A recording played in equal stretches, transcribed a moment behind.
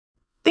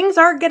Things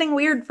are getting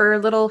weird for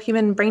little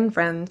human brain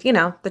friends,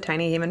 the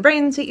tiny human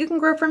brains that you can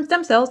grow from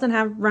stem cells and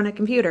have run a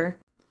computer.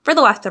 For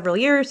the last several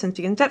years, since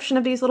the inception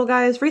of these little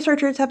guys,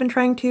 researchers have been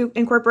trying to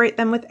incorporate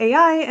them with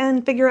AI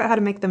and figure out how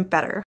to make them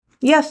better.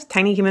 Yes,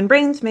 tiny human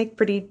brains make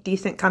pretty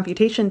decent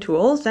computation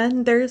tools,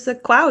 and there's a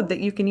cloud that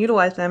you can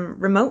utilize them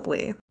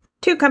remotely.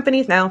 2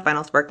 companies now,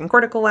 Final Spark and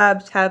Cortical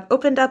Labs, have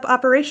opened up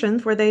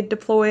operations where they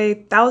deploy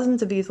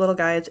thousands of these little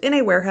guys in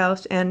a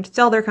warehouse and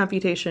sell their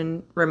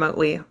computation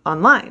remotely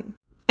online.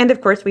 And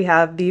of course, we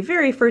have the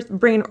very first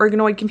brain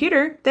organoid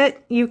computer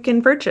that you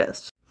can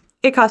purchase.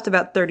 It costs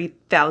about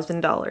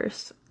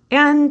 $30,000.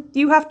 And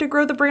you have to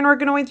grow the brain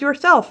organoids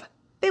yourself.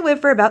 They live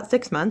for about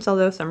 6 months,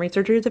 although some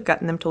researchers have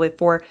gotten them to live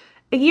for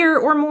a year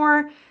or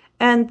more,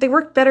 and they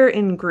work better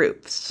in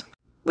groups.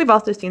 We've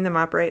also seen them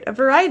operate a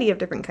variety of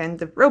different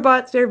kinds of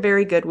robots. They're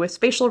very good with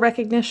spatial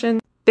recognition.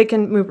 They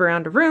can move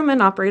around a room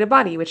and operate a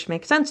body, which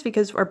makes sense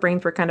because our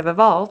brains were kind of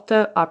evolved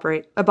to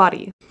operate a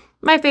body.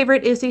 My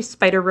favorite is the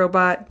spider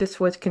robot. This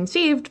was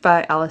conceived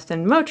by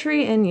Alison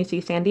Moultrie in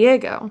UC San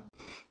Diego.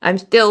 I'm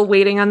still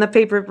waiting on the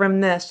paper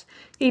from this.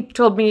 He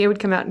told me it would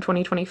come out in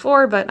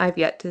 2024, but I've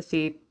yet to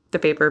see the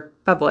paper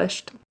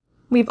published.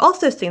 We've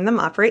also seen them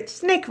operate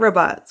snake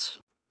robots.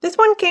 This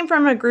one came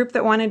from a group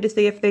that wanted to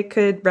see if they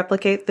could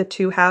replicate the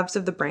 2 halves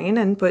of the brain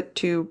and put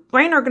 2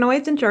 brain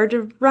organoids in charge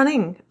of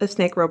running a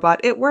snake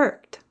robot. It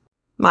worked.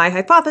 My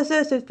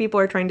hypothesis is people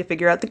are trying to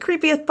figure out the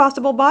creepiest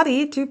possible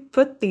body to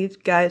put these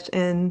guys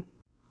in.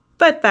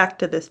 But back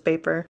to this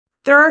paper.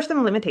 There are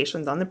some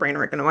limitations on the brain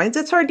organoids.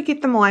 It's hard to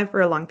keep them alive for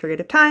a long period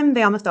of time.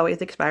 They almost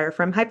always expire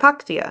from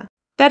hypoxia.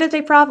 That is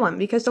a problem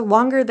because the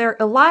longer they're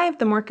alive,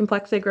 the more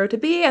complex they grow to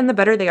be and the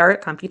better they are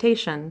at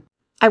computation.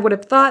 I would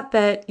have thought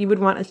that you would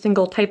want a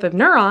single type of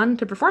neuron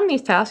to perform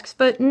these tasks,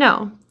 but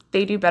no.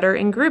 They do better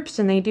in groups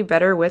and they do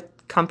better with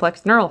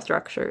complex neural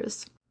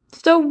structures.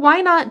 So why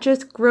not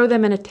just grow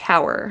them in a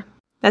tower?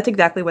 That's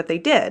exactly what they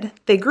did.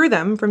 They grew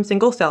them from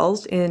single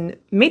cells in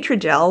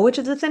matrigel, which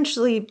is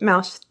essentially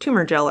mouse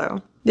tumor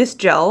jello. This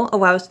gel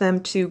allows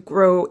them to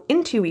grow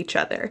into each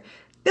other.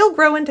 They'll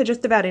grow into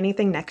just about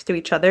anything next to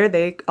each other.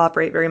 They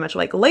operate very much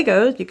like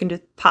Legos. You can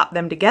just pop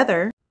them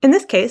together. In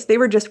this case, they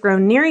were just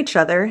grown near each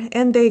other,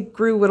 and they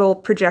grew little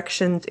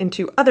projections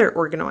into other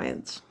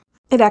organoids.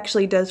 It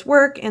actually does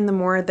work, and the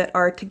more that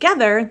are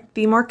together,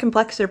 the more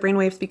complex their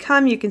brainwaves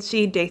become. You can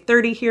see day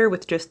 30 here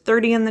with just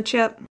 30 in the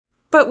chip.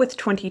 But with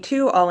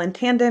 22 all in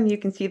tandem, you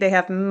can see they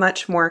have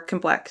much more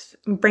complex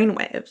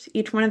brainwaves.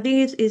 Each one of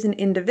these is an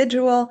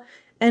individual.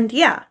 And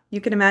yeah,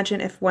 you can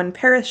imagine if one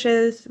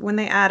perishes, when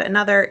they add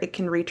another, it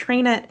can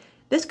retrain it.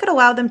 This could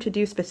allow them to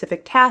do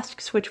specific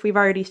tasks, which we've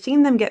already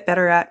seen them get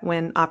better at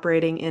when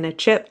operating in a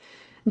chip,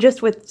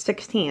 just with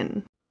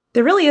 16.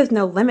 There really is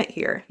no limit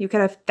here. You could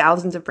have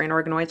thousands of brain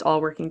organoids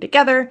all working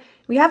together.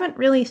 We haven't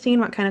really seen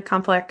what kind of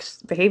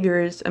complex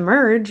behaviors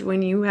emerge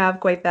when you have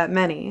quite that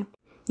many.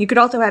 You could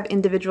also have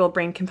individual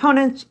brain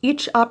components,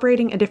 each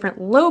operating a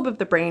different lobe of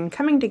the brain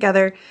coming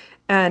together,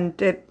 and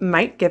it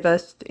might give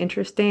us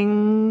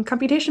interesting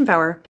computation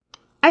power.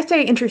 I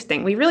say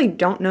interesting, we really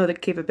don't know the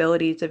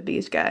capabilities of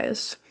these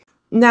guys.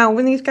 Now,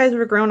 when these guys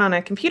were grown on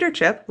a computer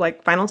chip,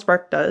 like Final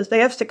Spark does, they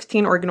have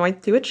 16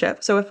 organoids to a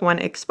chip, so if one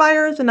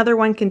expires, another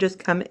one can just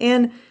come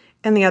in,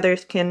 and the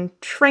others can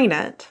train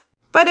it.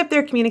 But if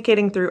they're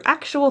communicating through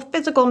actual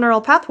physical neural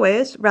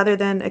pathways, rather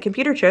than a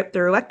computer chip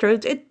through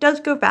electrodes, it does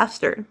go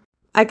faster.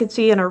 I could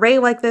see an array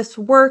like this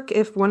work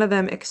if one of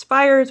them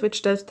expires,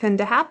 which does tend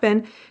to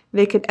happen.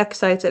 They could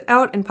excise it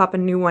out and pop a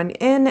new one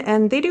in,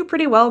 and they do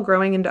pretty well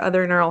growing into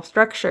other neural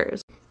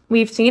structures.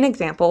 We've seen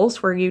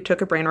examples where you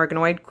took a brain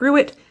organoid, grew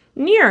it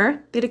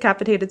near the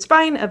decapitated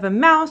spine of a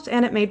mouse,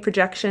 and it made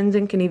projections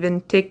and can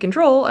even take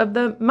control of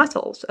the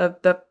muscles of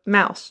the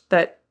mouse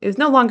that is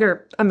no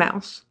longer a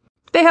mouse.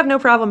 They have no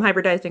problem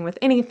hybridizing with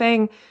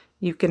anything.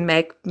 You can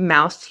make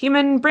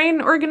mouse-human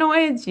brain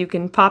organoids, you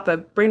can pop a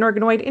brain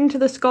organoid into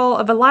the skull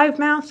of a live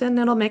mouse, and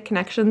it'll make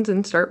connections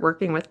and start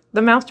working with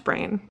the mouse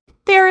brain.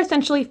 They are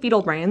essentially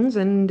fetal brains,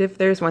 and if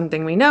there's one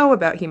thing we know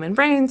about human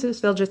brains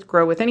is they'll just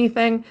grow with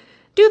anything.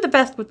 Do the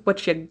best with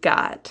what you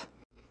got.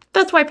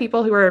 That's why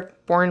people who are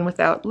born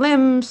without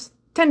limbs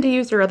tend to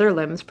use their other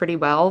limbs pretty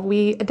well.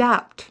 We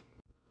adapt.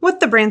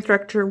 What the brain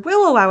structure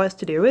will allow us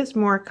to do is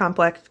more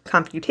complex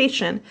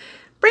computation.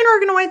 Brain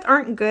organoids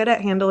aren't good at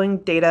handling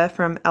data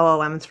from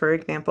LLMs, for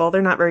example.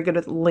 They're not very good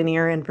with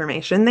linear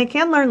information. They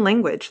can learn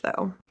language,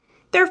 though.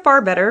 They're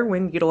far better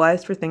when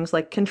utilized for things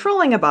like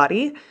controlling a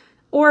body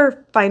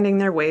or finding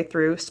their way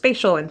through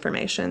spatial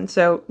information,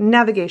 so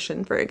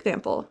navigation, for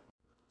example.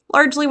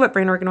 Largely what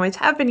brain organoids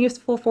have been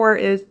useful for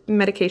is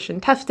medication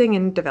testing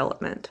and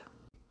development.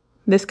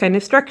 This kind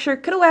of structure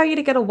could allow you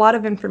to get a lot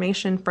of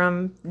information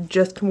from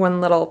just one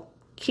little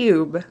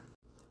cube.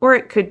 Or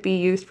it could be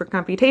used for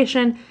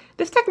computation.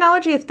 This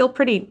technology is still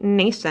pretty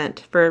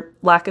nascent, for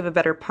lack of a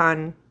better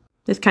pun.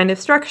 This kind of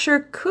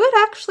structure could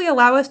actually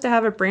allow us to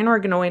have a brain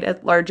organoid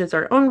as large as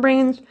our own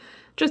brains,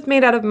 just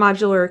made out of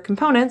modular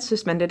components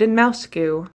suspended in mouse goo.